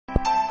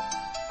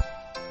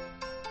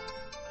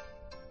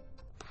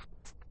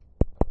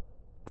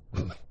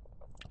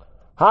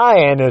Hi,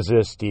 and this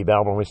is Steve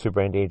Albin with Super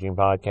Anti-Aging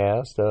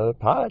Podcast, a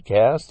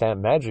podcast that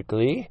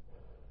magically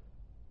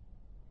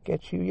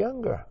gets you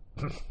younger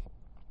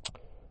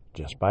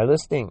just by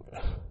listening.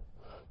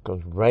 Goes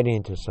right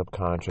into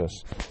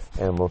subconscious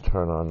and will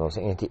turn on those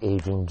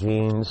anti-aging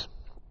genes.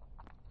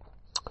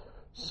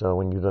 So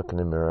when you look in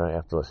the mirror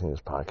after listening to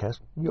this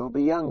podcast, you'll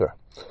be younger.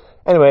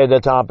 Anyway, the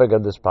topic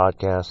of this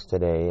podcast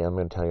today, I'm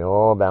going to tell you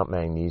all about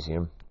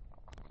magnesium.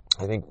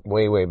 I think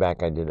way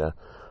back I did a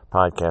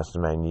podcast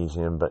on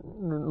magnesium, but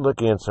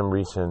looking at some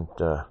recent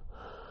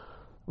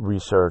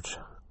research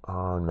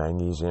on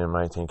magnesium,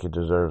 I think it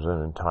deserves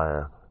an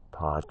entire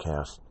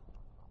podcast.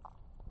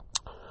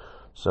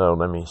 So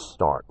let me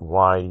start.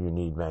 Why you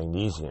need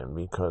magnesium?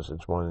 Because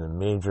it's one of the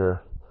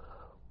major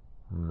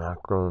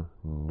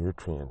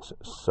macronutrients.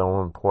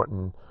 So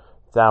important.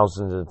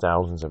 Thousands and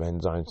thousands of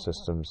enzyme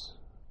systems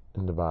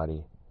in the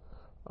body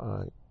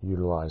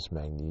utilize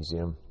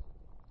magnesium.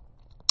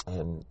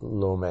 And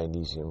low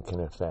magnesium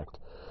can affect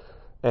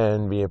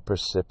and be a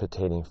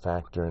precipitating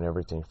factor in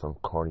everything from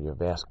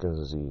cardiovascular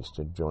disease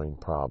to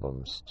joint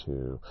problems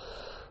to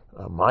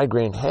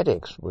migraine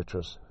headaches, which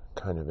was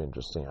kind of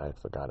interesting. I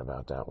forgot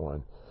about that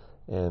one.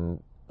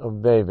 And a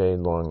very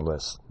long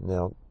list.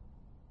 Now,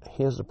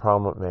 here's the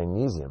problem with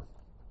magnesium.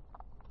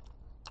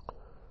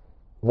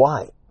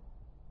 Why?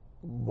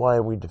 Why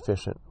are we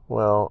deficient?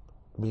 Well,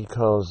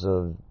 because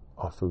of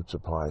our food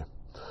supply.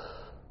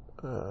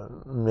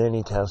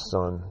 Many tests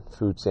on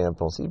food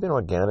samples, even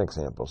organic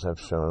samples, have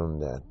shown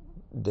that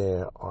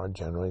they are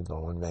generally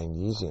low in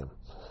magnesium.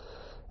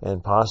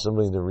 And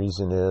possibly the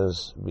reason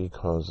is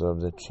because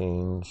of the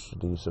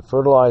use of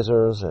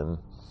fertilizers and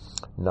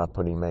not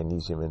putting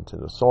magnesium into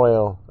the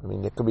soil. I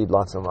mean, there could be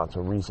lots and lots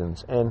of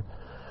reasons. And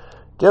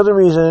the other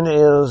reason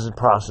is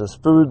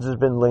processed foods has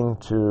been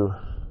linked to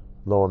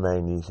lower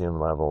magnesium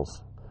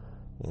levels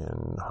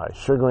and high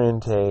sugar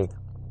intake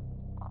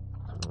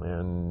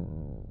and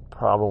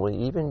probably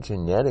even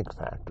genetic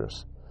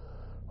factors,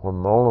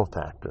 hormonal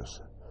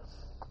factors.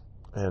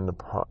 And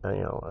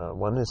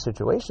one of the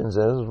situations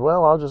is,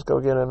 well, I'll just go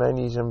get a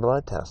magnesium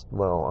blood test.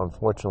 Well,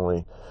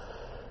 unfortunately,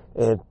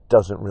 it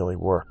doesn't really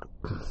work.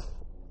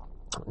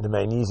 The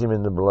magnesium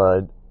in the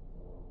blood,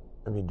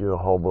 if you do a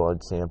whole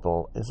blood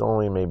sample, is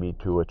only maybe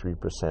 2 or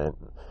 3%.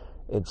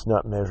 It's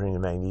not measuring the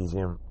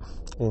magnesium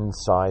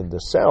inside the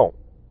cell.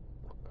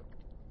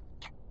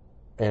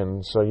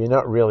 And so you're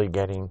not really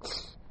getting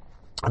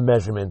a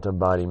measurement of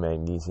body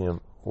magnesium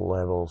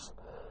levels.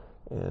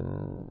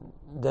 And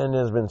then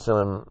there's been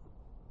some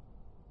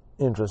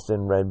interest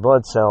in red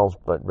blood cells,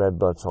 but red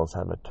blood cells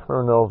have a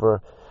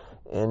turnover,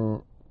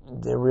 and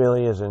there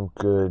really isn't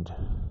good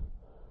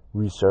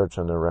research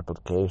on the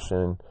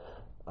replication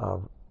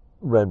of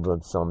red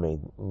blood cell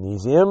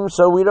magnesium,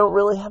 so we don't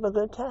really have a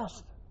good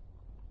test.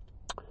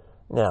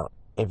 Now,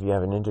 if you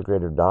have an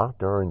integrative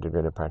doctor or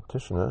integrative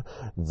practitioner,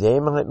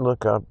 they might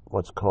look up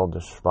what's called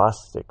the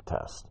Schwastik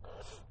test.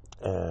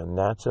 And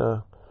that's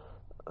a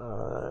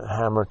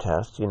hammer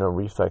test,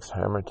 reflex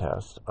hammer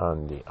test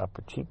on the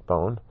upper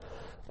cheekbone.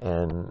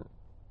 And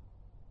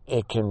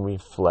it can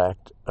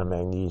reflect a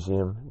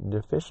magnesium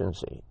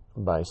deficiency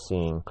by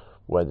seeing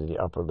whether the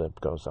upper lip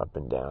goes up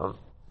and down.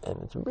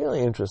 And it's a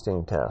really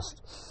interesting test.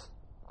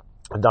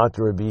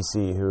 Dr.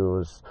 Ribisi, who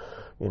was,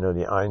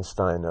 the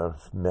Einstein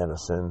of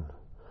medicine,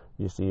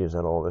 used to use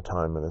that all the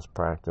time in his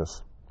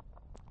practice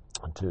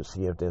to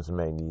see if there's a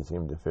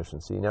magnesium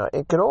deficiency. Now,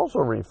 it can also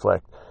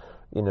reflect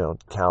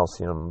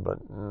calcium, but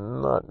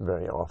not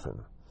very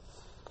often.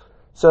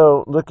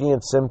 So looking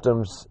at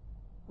symptoms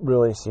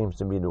really seems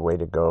to be the way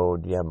to go.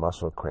 Do you have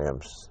muscle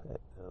cramps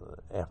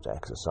after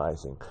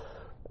exercising?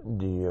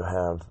 Do you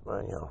have,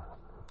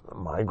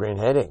 migraine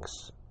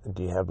headaches?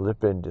 Do you have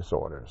lipid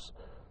disorders?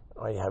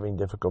 Are you having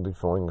difficulty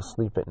falling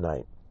asleep at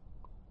night?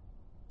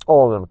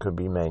 All of them could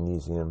be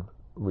magnesium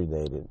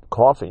related.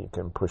 Coffee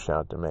can push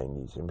out the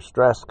magnesium.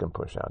 Stress can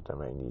push out the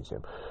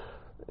magnesium.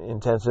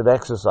 Intensive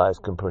exercise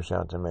can push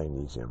out the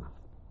magnesium.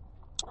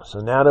 So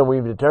now that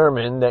we've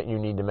determined that you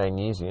need the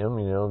magnesium,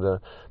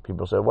 the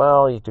people say,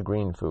 well, eat the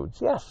green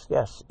foods. Yes,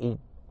 eat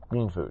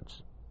green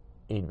foods.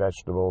 Eat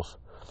vegetables,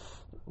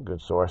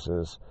 good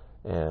sources,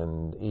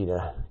 and eat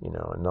a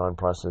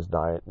non-processed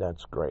diet.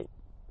 That's great.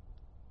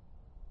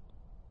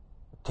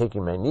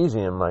 Taking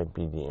magnesium might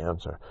be the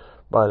answer.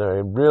 By the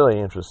way, really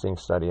interesting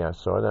study I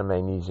saw that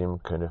magnesium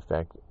could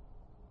affect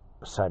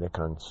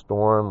cytokine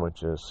storm,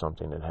 which is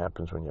something that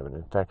happens when you have an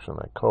infection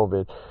like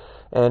COVID,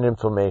 and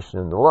inflammation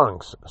in the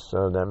lungs.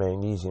 So that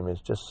magnesium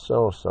is just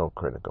so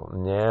critical.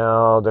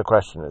 Now the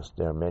question is,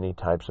 there are many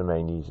types of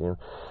magnesium,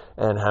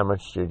 and how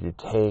much should you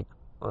take?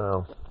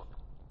 Well,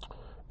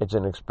 it's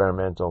an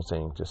experimental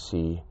thing to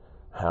see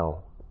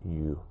how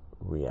you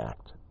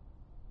react.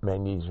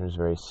 Magnesium is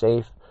very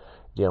safe.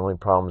 The only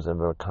problems that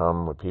have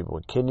come with people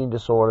with kidney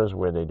disorders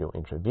where they do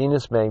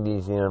intravenous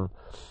magnesium,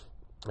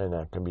 and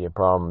that can be a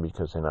problem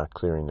because they're not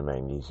clearing the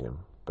magnesium.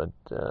 But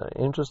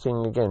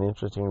interesting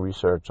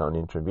research on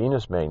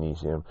intravenous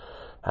magnesium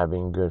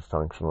having good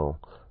functional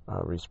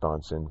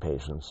response in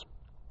patients.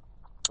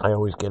 I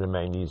always get a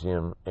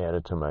magnesium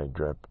added to my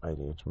drip. I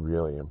think it's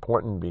really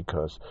important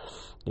because,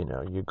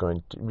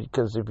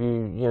 because if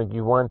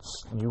you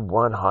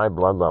want high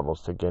blood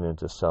levels to get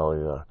into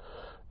cellular,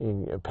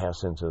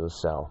 pass into the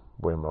cell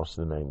where most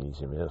of the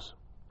magnesium is.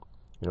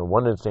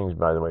 One of the things,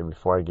 by the way,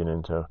 before I get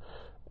into,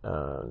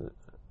 and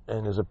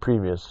there's a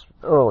previous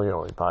early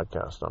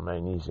podcast on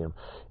magnesium,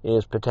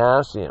 is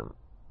potassium.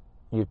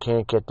 You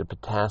can't get the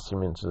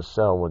potassium into the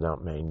cell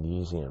without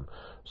magnesium,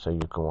 so you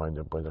can wind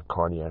up with a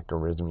cardiac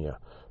arrhythmia.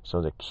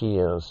 So the key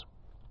is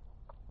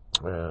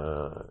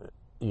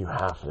you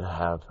have to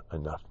have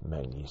enough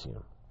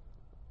magnesium.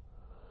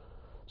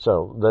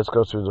 So let's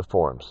go through the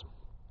forms.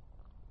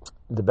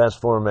 The best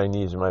form of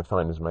magnesium I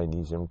find is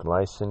magnesium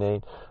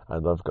glycinate. I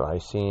love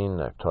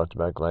glycine. I've talked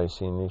about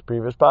glycine in these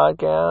previous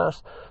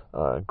podcasts.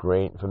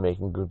 Great for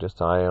making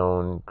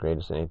glutathione, great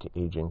as an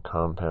anti-aging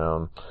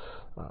compound.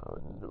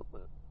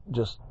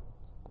 Just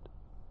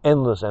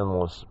endless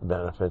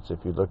benefits. If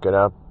you look it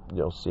up,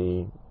 you'll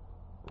see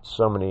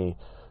so many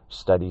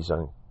studies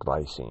on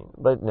glycine.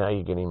 But now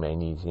you're getting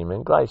magnesium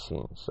and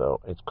glycine,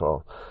 so it's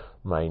called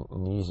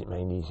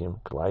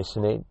magnesium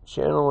glycinate.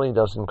 Generally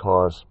doesn't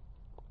cause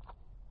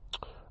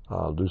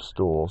loose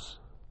stools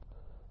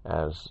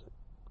as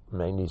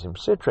magnesium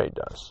citrate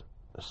does.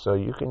 So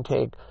you can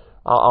take,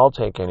 I'll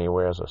take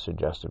anywhere, as I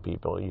suggest to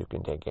people, you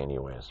can take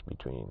anywhere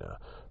between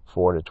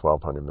 400 to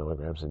 1,200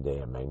 milligrams a day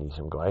of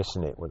magnesium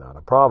glycinate without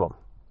a problem.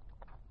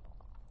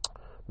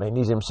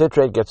 Magnesium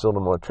citrate gets a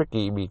little more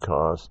tricky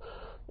because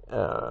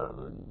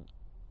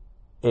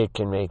it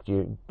can make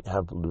you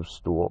have loose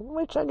stool,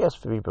 which I guess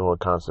for people who are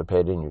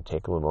constipated and you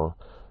take a little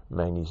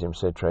magnesium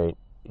citrate,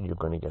 you're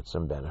going to get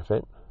some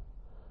benefit.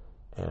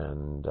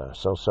 And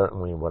so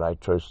certainly what I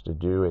chose to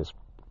do is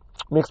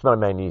mix my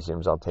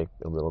magnesiums. I'll take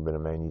a little bit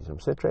of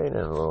magnesium citrate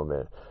and a little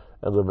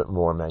bit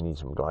more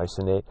magnesium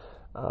glycinate.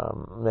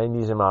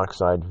 Magnesium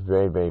oxide,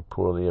 very, very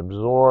poorly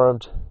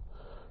absorbed,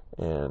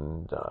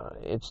 and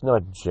it's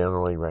not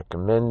generally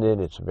recommended.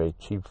 It's a very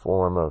cheap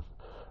form of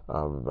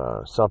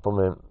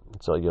supplement,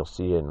 so you'll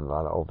see it in a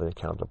lot of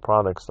over-the-counter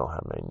products. They'll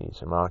have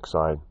magnesium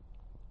oxide,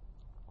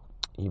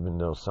 even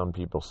though some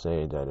people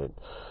say that it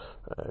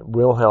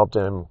will help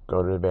them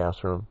go to the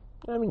bathroom.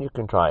 I mean, you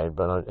can try it,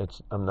 but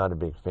I'm not a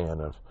big fan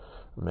of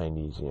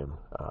magnesium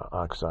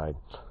oxide.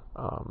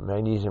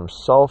 Magnesium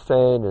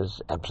sulfate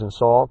is Epsom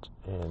salt,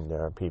 and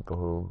there are people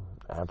who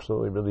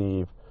absolutely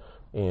believe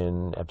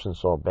in Epsom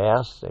salt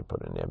baths. They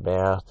put in their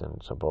bath, and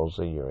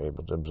supposedly you're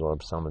able to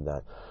absorb some of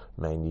that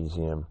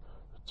magnesium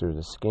through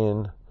the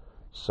skin.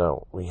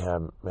 So we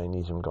have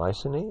magnesium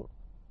glycinate,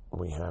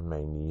 we have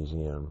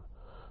magnesium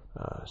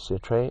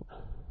citrate,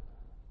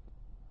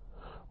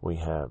 we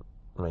have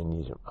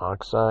magnesium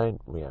oxide,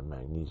 we have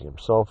magnesium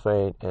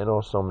sulfate, and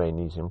also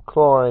magnesium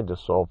chloride. The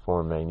salt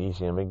form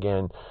magnesium,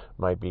 again,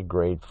 might be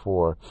great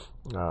for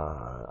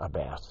a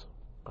bath.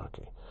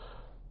 Okay.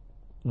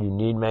 You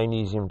need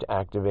magnesium to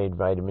activate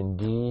vitamin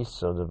D,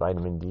 so the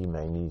vitamin D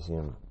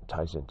magnesium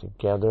ties it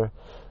together.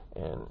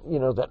 And,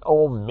 that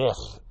old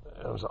myth,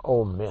 it was an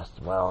old myth,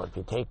 well, if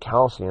you take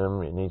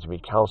calcium, it needs to be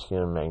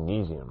calcium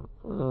magnesium.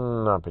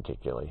 Not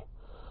particularly.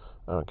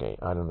 Okay,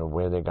 I don't know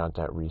where they got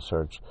that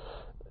research.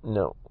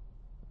 No.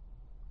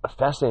 A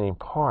fascinating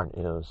part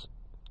is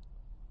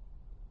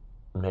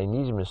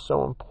magnesium is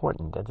so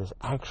important that there's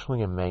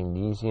actually a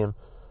magnesium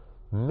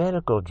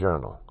medical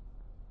journal.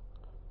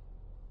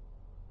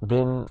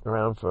 Been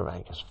around for,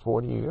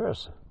 40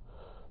 years.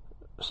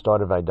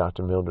 Started by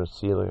Dr. Mildred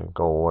Seelig at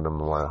Goldwater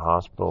Memorial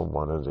Hospital,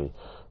 one of the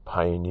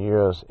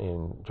pioneers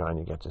in trying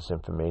to get this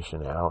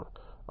information out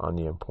on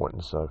the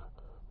importance of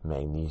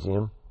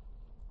magnesium.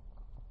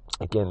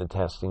 Again, the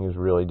testing is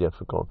really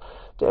difficult.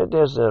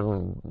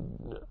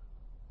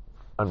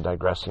 I'm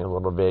digressing a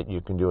little bit. You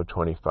can do a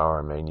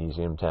 24-hour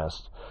magnesium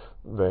test.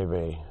 Very,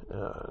 very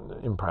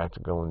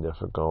impractical and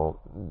difficult.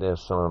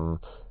 There's some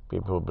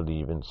people who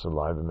believe in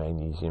saliva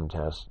magnesium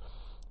tests.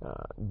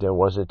 There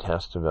was a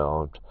test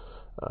developed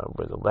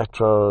with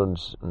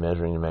electrodes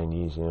measuring the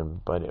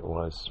magnesium, but it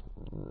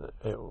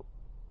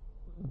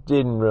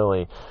didn't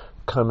really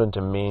come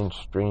into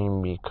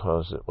mainstream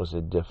because it was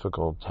a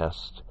difficult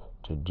test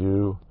to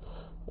do,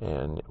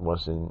 and it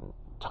wasn't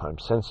time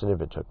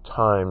sensitive. It took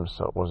time,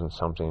 so it wasn't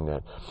something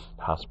that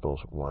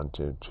hospitals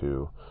wanted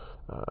to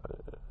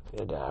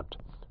adapt.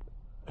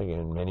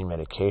 Again, many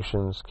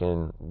medications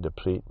can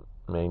deplete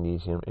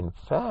magnesium. In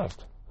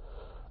fact,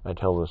 I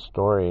tell the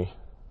story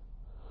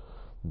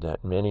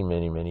that many,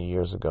 many, many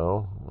years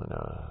ago, when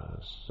I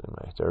was in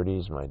my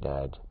 30s, my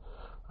dad,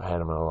 I had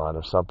him on a lot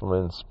of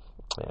supplements,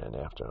 and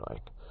after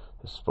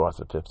his fourth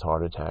or fifth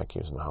heart attack, he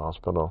was in the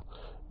hospital,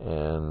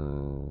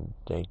 and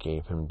they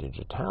gave him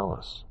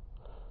digitalis,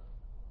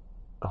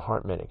 a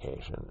heart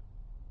medication,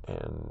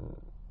 and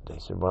they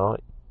said, well,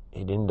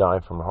 he didn't die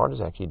from a heart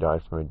attack, he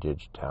died from a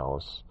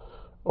digitalis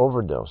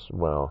overdose.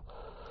 Well,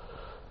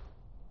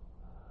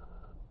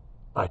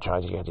 I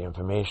tried to get the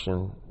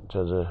information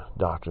to the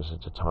doctors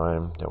at the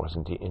time. There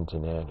wasn't the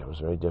internet. It was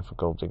very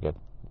difficult to get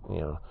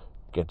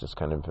this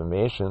kind of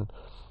information.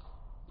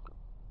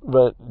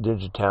 But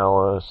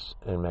digitalis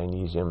and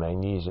magnesium,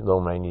 low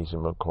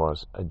magnesium will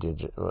cause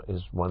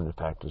is one of the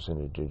factors in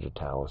a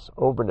digitalis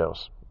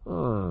overdose.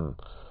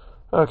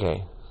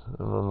 Okay,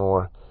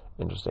 more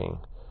interesting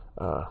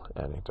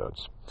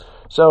anecdotes.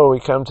 So we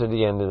come to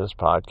the end of this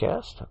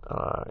podcast.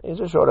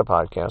 It's a shorter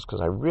podcast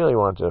because I really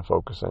wanted to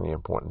focus on the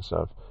importance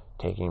of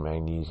taking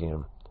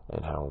magnesium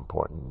and how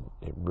important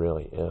it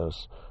really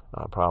is.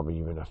 Probably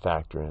even a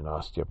factor in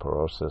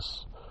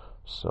osteoporosis.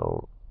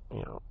 So,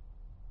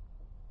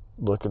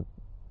 look at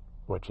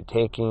what you're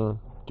taking.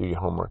 Do your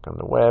homework on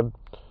the web.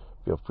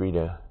 Feel free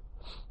to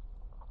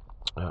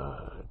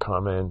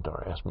comment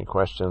or ask me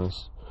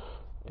questions.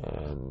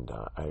 And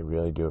I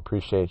really do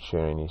appreciate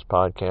sharing these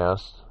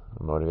podcasts.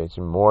 It motivates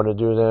me more to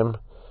do them.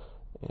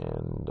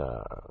 And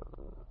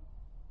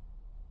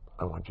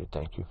I want you to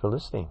thank you for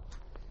listening.